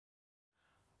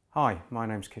Hi, my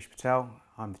name's Kish Patel.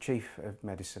 I'm the Chief of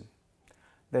Medicine.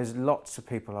 There's lots of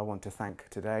people I want to thank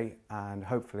today, and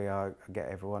hopefully I'll get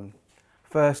everyone.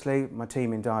 Firstly, my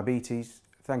team in diabetes,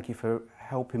 thank you for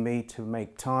helping me to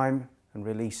make time and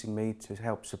releasing me to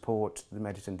help support the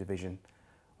medicine division.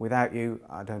 Without you,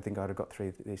 I don't think I'd have got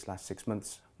through these last 6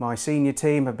 months. My senior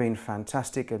team have been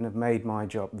fantastic and have made my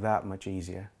job that much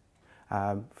easier.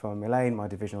 From Elaine, my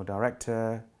divisional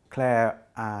director, Claire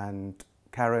and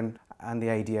Karen, and the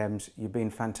ADMs, you've been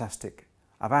fantastic.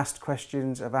 I've asked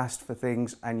questions, I've asked for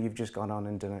things, and you've just gone on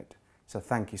and done it. So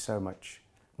thank you so much.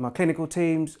 My clinical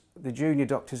teams, the junior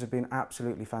doctors have been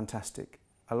absolutely fantastic.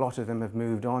 A lot of them have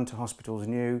moved on to hospitals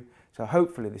new, so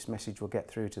hopefully this message will get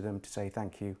through to them to say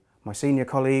thank you. My senior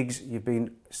colleagues, you've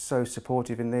been so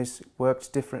supportive in this,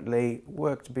 worked differently,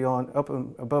 worked beyond,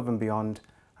 above and beyond,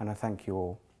 and I thank you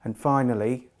all. And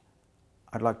finally,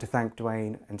 I'd like to thank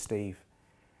Dwayne and Steve.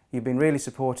 You've been really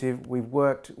supportive, we've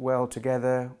worked well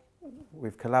together,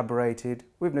 we've collaborated,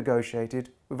 we've negotiated,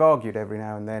 we've argued every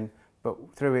now and then, but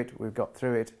through it, we've got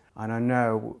through it, and I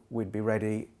know we'd be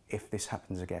ready if this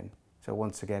happens again. So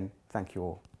once again, thank you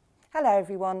all. Hello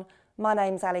everyone, my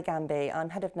name's Ali Gamby,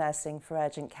 I'm Head of Nursing for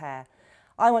Urgent Care.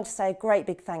 I want to say a great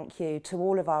big thank you to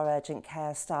all of our urgent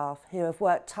care staff who have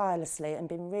worked tirelessly and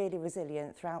been really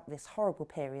resilient throughout this horrible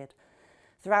period,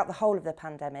 throughout the whole of the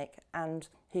pandemic, and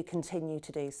who continue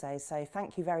to do so. So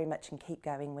thank you very much and keep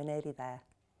going, we're nearly there.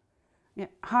 Yeah.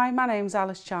 Hi, my name's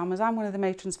Alice Chalmers. I'm one of the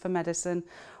matrons for medicine.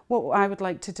 What I would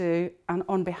like to do, and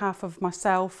on behalf of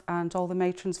myself and all the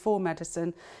matrons for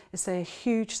medicine, is say a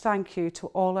huge thank you to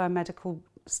all our medical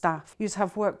staff. You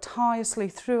have worked tirelessly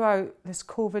throughout this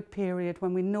COVID period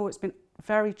when we know it's been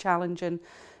very challenging.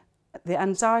 The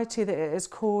anxiety that it has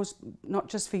caused, not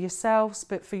just for yourselves,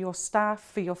 but for your staff,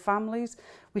 for your families,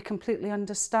 we completely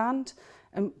understand.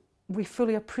 And we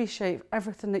fully appreciate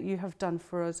everything that you have done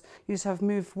for us. You have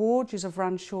moved wards, you have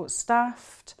ran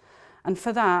short-staffed, and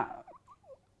for that,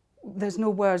 there's no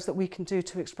words that we can do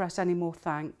to express any more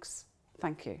thanks.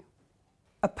 Thank you.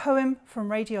 A poem from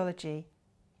radiology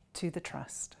to the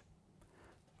Trust.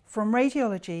 From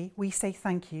radiology, we say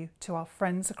thank you to our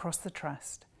friends across the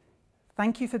Trust.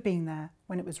 Thank you for being there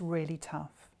when it was really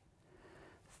tough.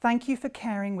 Thank you for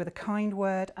caring with a kind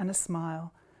word and a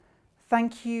smile.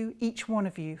 Thank you, each one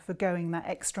of you, for going that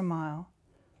extra mile.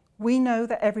 We know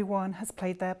that everyone has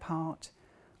played their part.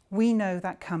 We know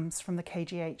that comes from the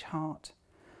KGH heart.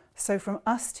 So from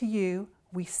us to you,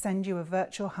 we send you a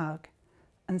virtual hug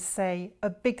and say a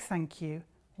big thank you.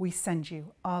 We send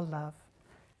you our love.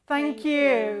 Thank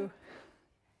you.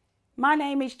 My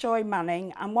name is Joy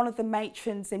Manning. I'm one of the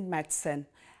matrons in medicine.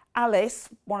 Alice,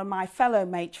 one of my fellow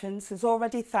matrons, has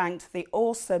already thanked the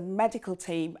awesome medical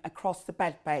team across the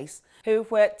bed base who have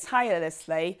worked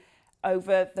tirelessly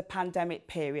over the pandemic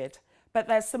period. But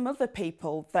there's some other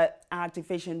people that our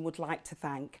division would like to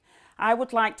thank. I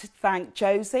would like to thank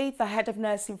Josie, the Head of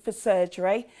Nursing for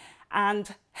Surgery,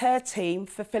 and her team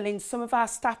for filling some of our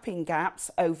staffing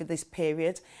gaps over this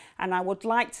period. And I would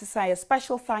like to say a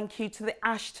special thank you to the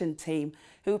Ashton team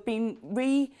who have been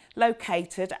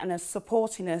relocated and are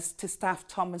supporting us to staff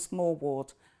Thomas More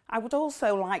Ward. I would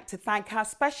also like to thank our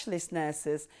specialist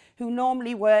nurses who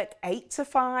normally work 8 to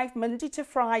 5, Monday to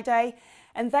Friday,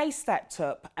 and they stepped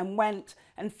up and went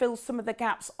and filled some of the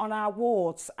gaps on our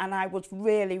wards, and I would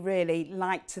really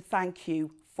like to thank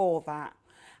you for that.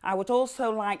 I would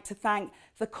also like to thank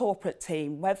the corporate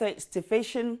team, whether it's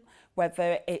division,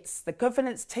 whether it's the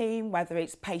governance team, whether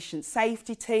it's patient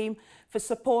safety team, for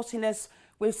supporting us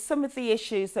with some of the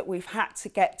issues that we've had to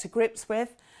get to grips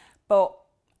with. But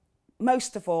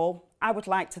most of all, I would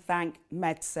like to thank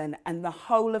medicine and the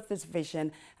whole of the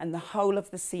division and the whole of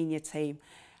the senior team.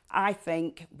 I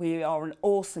think we are an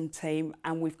awesome team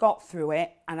and we've got through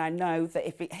it, and I know that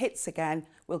if it hits again,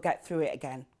 we'll get through it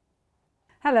again.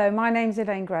 Hello, my name's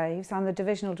Elaine Graves. I'm the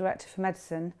Divisional Director for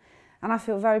Medicine, and I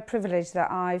feel very privileged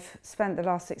that I've spent the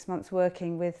last 6 months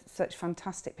working with such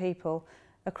fantastic people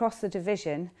across the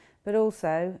division, but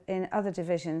also in other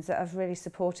divisions that have really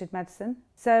supported medicine.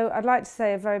 So I'd like to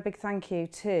say a very big thank you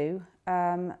to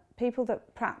people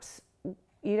that perhaps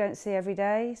you don't see every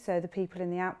day, so the people in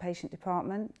the outpatient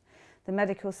department, the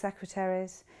medical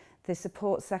secretaries, the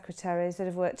support secretaries that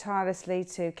have worked tirelessly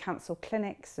to cancel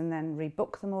clinics and then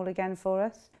rebook them all again for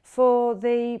us. For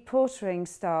the portering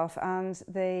staff and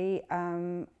the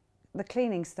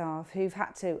cleaning staff who've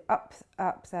had to up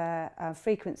their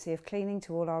frequency of cleaning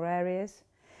to all our areas.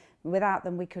 Without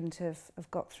them we couldn't have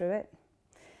got through it.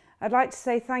 I'd like to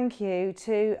say thank you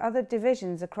to other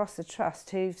divisions across the Trust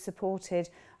who've supported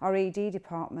our ED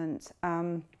department.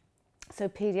 So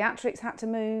paediatrics had to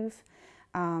move,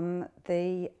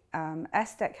 the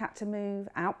SDEC had to move,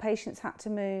 outpatients had to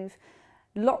move,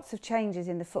 lots of changes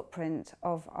in the footprint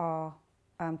of our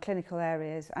clinical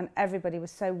areas, and everybody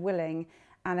was so willing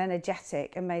and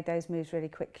energetic and made those moves really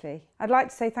quickly. I'd like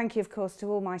to say thank you, of course, to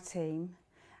all my team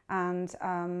and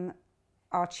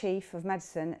our Chief of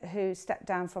Medicine, who stepped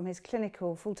down from his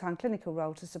full-time clinical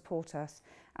role to support us,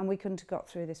 and we couldn't have got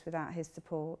through this without his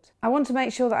support. I want to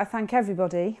make sure that I thank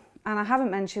everybody, and I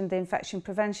haven't mentioned the infection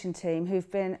prevention team,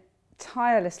 who've been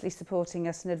tirelessly supporting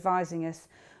us and advising us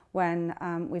when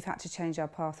we've had to change our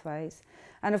pathways.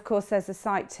 And of course there's the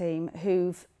site team,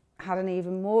 who've had an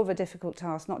even more of a difficult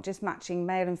task, not just matching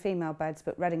male and female beds,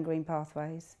 but red and green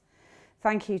pathways.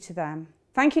 Thank you to them.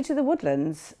 Thank you to the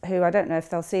Woodlands, who I don't know if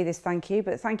they'll see this thank you,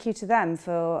 but thank you to them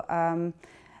for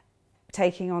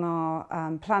taking on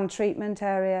our planned treatment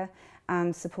area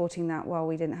and supporting that while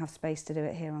we didn't have space to do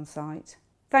it here on site.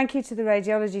 Thank you to the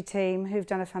radiology team, who've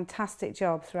done a fantastic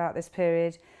job throughout this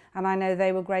period, and I know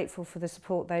they were grateful for the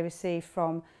support they received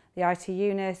from the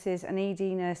ITU nurses and ED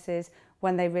nurses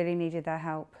when they really needed their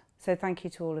help. So thank you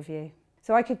to all of you.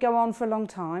 So I could go on for a long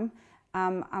time,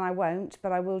 and I won't,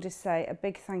 but I will just say a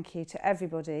big thank you to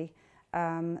everybody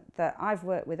that I've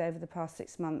worked with over the past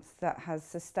 6 months that has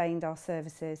sustained our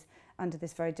services under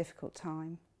this very difficult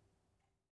time.